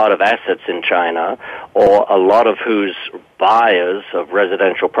a lot of assets in China, or a lot of whose buyers of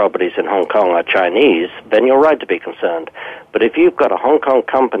residential properties in Hong Kong are Chinese, then you're right to be concerned. But if you've got a Hong Kong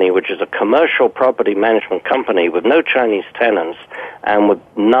company, which is a commercial property management company with no Chinese tenants and with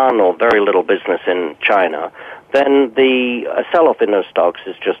none or very little business in China, then the sell-off in those stocks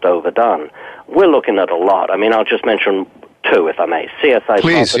is just overdone. We're looking at a lot. I mean, I'll just mention two, if I may. CSI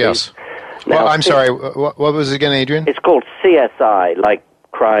Please, Properties. Yes. Now, I'm sorry, what was it again, Adrian? It's called CSI, like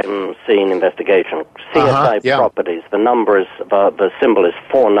crime scene investigation. CSI Properties. The number is the symbol is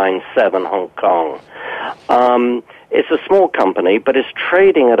 497 Hong Kong. It's a small company, but it's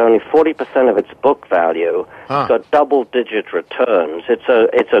trading at only 40% of its book value. It's got double-digit returns.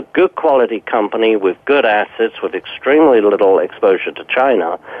 It's a good quality company with good assets, with extremely little exposure to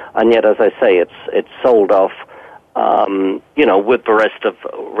China, and yet, as I say, it's sold off, with the rest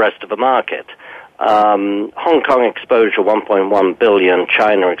of the market. Hong Kong exposure 1.1 billion,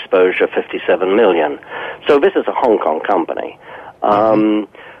 China exposure 57 million. So this is a Hong Kong company.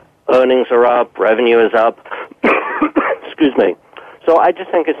 Earnings are up, revenue is up. Excuse me. So I just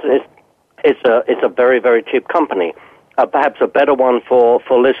think it's a very, very cheap company. Perhaps a better one for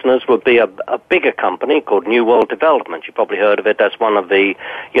listeners would be a bigger company called New World Development. You probably heard of it. That's one of the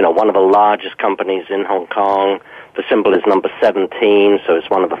largest companies in Hong Kong. The symbol is number 17, so it's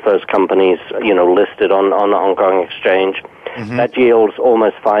one of the first companies, listed on the Hong Kong Exchange. That yields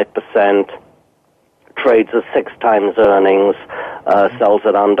almost 5%, trades at 6 times earnings, sells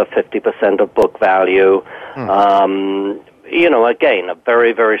at under 50% of book value. Again, a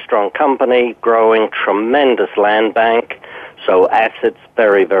very, very strong company, growing, tremendous land bank, so assets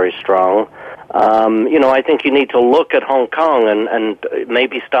very, very strong. I think you need to look at Hong Kong and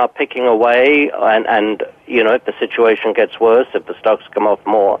maybe start picking away, and if the situation gets worse, if the stocks come off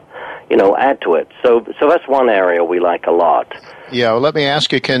more, add to it. So that's one area we like a lot. Yeah, well, let me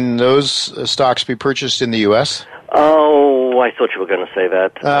ask you, can those stocks be purchased in the U.S.? Oh, I thought you were going to say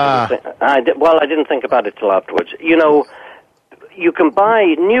that. I didn't think about it till afterwards. You can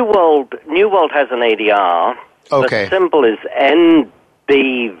buy New World. New World has an ADR. Okay. The symbol is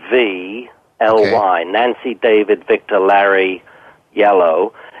NBVLY. Nancy, David, Victor, Larry,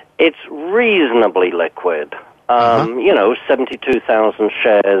 Yellow. It's reasonably liquid. 72,000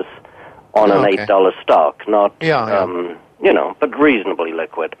 shares on an $8 stock. Not, but reasonably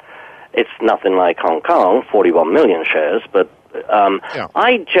liquid. It's nothing like Hong Kong, 41 million shares, but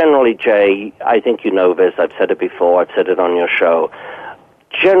I generally, Jay, I think you know this, I've said it before, I've said it on your show,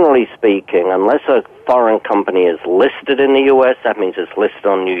 generally speaking, unless a foreign company is listed in the U.S., that means it's listed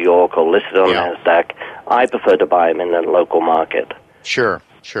on New York or listed on NASDAQ, I prefer to buy them in the local market. Sure.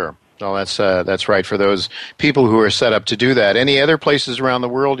 No, that's right for those people who are set up to do that. Any other places around the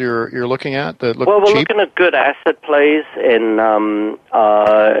world you're looking at that look cheap? Well, we're looking at good asset plays in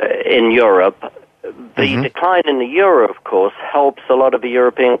Europe. The decline in the euro, of course, helps a lot of the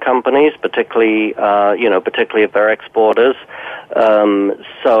European companies, particularly if they're exporters. One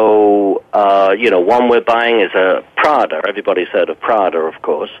we're buying is a Prada. Everybody's heard of Prada, of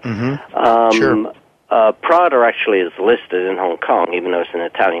course. Sure. Prada actually is listed in Hong Kong, even though it's an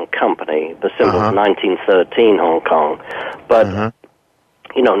Italian company. The symbol is 1913 Hong Kong. But,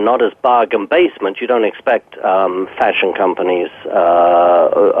 not as bargain basement. You don't expect fashion companies,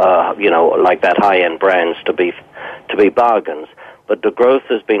 like that high-end brands to be bargains. But the growth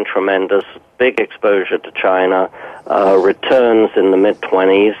has been tremendous, big exposure to China, returns in the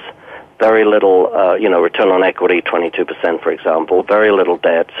mid-20s, very little, return on equity, 22%, for example, very little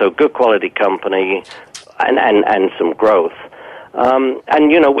debt. So good quality company and some growth.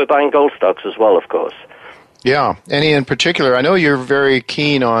 We're buying gold stocks as well, of course. Yeah. Any in particular? I know you're very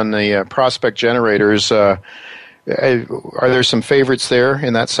keen on the prospect generators. Are there some favorites there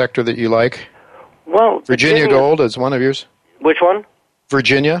in that sector that you like? Well, Virginia Gold is one of yours? Which one?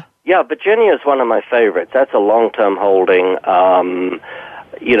 Virginia? Yeah, Virginia is one of my favorites. That's a long-term holding.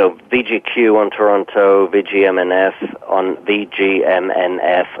 VGQ on Toronto, VGMNF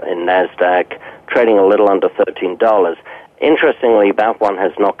in NASDAQ, trading a little under $13. Interestingly, that one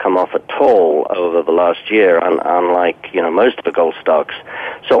has not come off at all over the last year, unlike most of the gold stocks.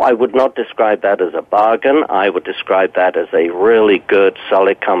 So I would not describe that as a bargain. I would describe that as a really good,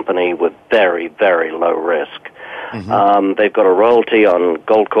 solid company with very, very low risk. They've got a royalty on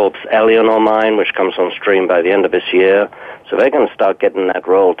Goldcorp's Eleanor mine, which comes on stream by the end of this year. So they're going to start getting that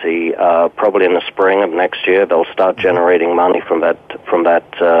royalty probably in the spring of next year. They'll start generating money from that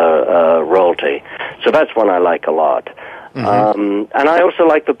royalty. So that's one I like a lot. And I also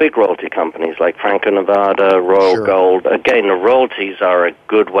like the big royalty companies like Franco-Nevada, Royal Gold. Again, the royalties are a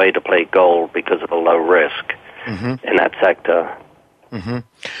good way to play gold because of the low risk in that sector.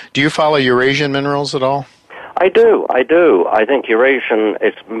 Do you follow Eurasian Minerals at all? I do. I think Eurasian,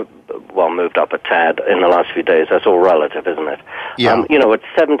 it's, moved up a tad in the last few days. That's all relative, isn't it? Yeah. At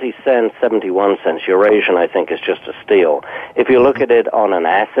 70 cents, 71 cents, Eurasian, I think, is just a steal. If you look at it on an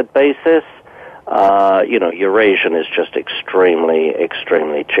asset basis, Eurasian is just extremely,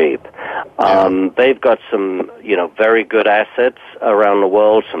 extremely cheap. They've got some, very good assets around the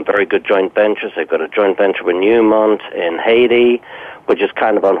world, some very good joint ventures. They've got a joint venture with Newmont in Haiti, which is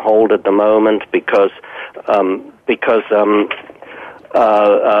kind of on hold at the moment because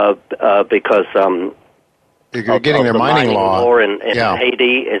you're getting their mining law in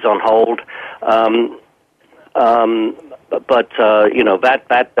Haiti is on hold. But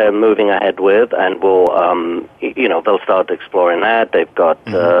that they're moving ahead with, and will they'll start exploring that. They've got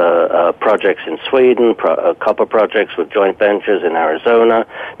projects in Sweden, copper projects with joint ventures in Arizona.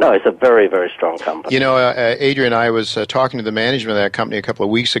 No, it's a very, very strong company. Adrian, I was talking to the management of that company a couple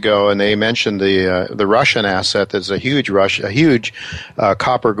of weeks ago, and they mentioned the Russian asset. That's a huge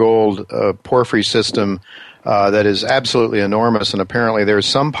copper gold porphyry system that is absolutely enormous, and apparently there's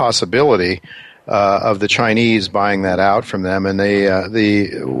some possibility of the Chinese buying that out from them, and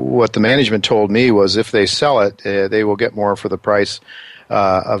what the management told me was if they sell it, they will get more for the price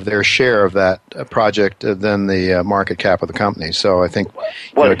of their share of that project than the market cap of the company. So I think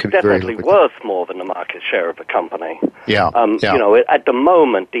it could be definitely worth more than the market share of the company. Yeah. At the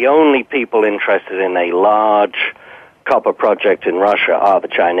moment, the only people interested in a large copper project in Russia are the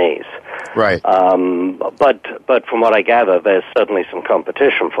Chinese. Right. But from what I gather, there's certainly some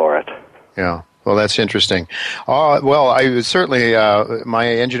competition for it. Yeah. Well, that's interesting. I certainly, my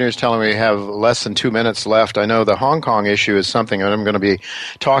engineer's telling me we have less than 2 minutes left. I know the Hong Kong issue is something that I'm going to be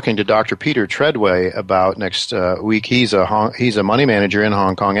talking to Dr. Peter Treadway about next week. He's a money manager in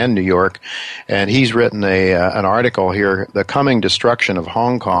Hong Kong and New York, and he's written an article here, The Coming Destruction of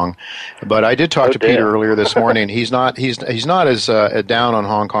Hong Kong. But I did talk to Peter earlier this morning. He's not as down on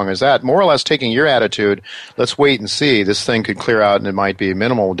Hong Kong as that. More or less taking your attitude, let's wait and see. This thing could clear out, and it might be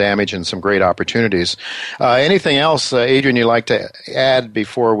minimal damage and some great opportunities. Anything else, Adrian, you'd like to add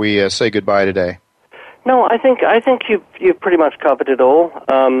before we say goodbye today? No, I think you've pretty much covered it all,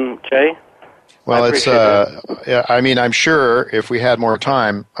 Jay. Well, I'm sure if we had more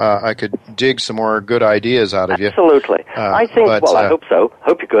time, I could dig some more good ideas out of you. Absolutely. I hope so.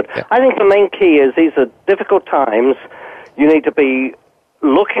 Hope you could. Yeah. I think the main key is these are difficult times. You need to be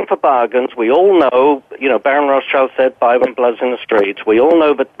looking for bargains. We all know, Baron Rothschild said, buy when blood's in the streets. We all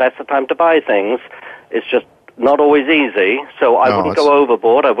know that that's the time to buy things. It's just not always easy. So I wouldn't go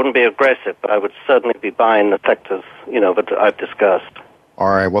overboard. I wouldn't be aggressive, but I would certainly be buying the sectors, that I've discussed. All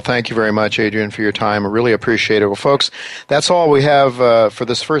right. Well, thank you very much, Adrian, for your time. I really appreciate it. Well, folks, that's all we have for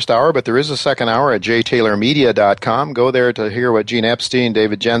this first hour, but there is a second hour at jtaylormedia.com. Go there to hear what Gene Epstein,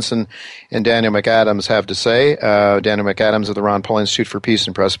 David Jensen, and Daniel McAdams have to say. Daniel McAdams of the Ron Paul Institute for Peace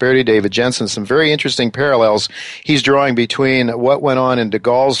and Prosperity. David Jensen, some very interesting parallels he's drawing between what went on in de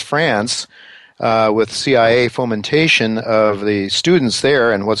Gaulle's France with CIA fomentation of the students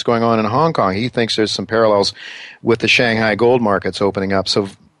there and what's going on in Hong Kong. He thinks there's some parallels with the Shanghai gold markets opening up. So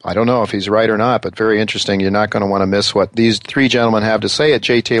I don't know if he's right or not, but very interesting. You're not going to want to miss what these three gentlemen have to say at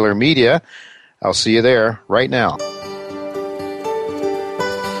J. Taylor Media. I'll see you there right now.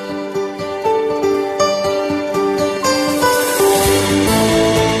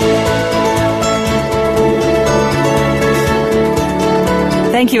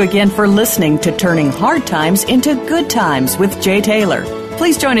 Thank you again for listening to Turning Hard Times into Good Times with Jay Taylor.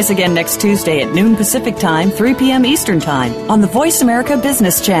 Please join us again next Tuesday at noon Pacific Time, 3 p.m. Eastern Time on the Voice America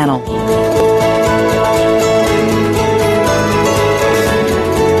Business Channel.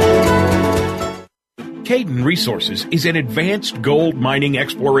 Cayden Resources is an advanced gold mining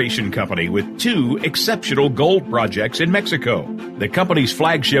exploration company with 2 exceptional gold projects in Mexico. The company's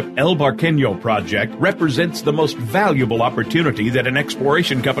flagship El Barqueño project represents the most valuable opportunity that an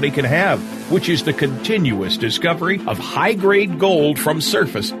exploration company can have, which is the continuous discovery of high-grade gold from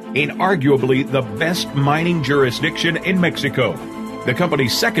surface in arguably the best mining jurisdiction in Mexico. The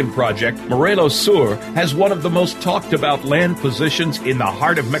company's second project, Morelos Sur, has one of the most talked about land positions in the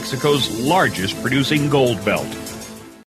heart of Mexico's largest producing gold belt.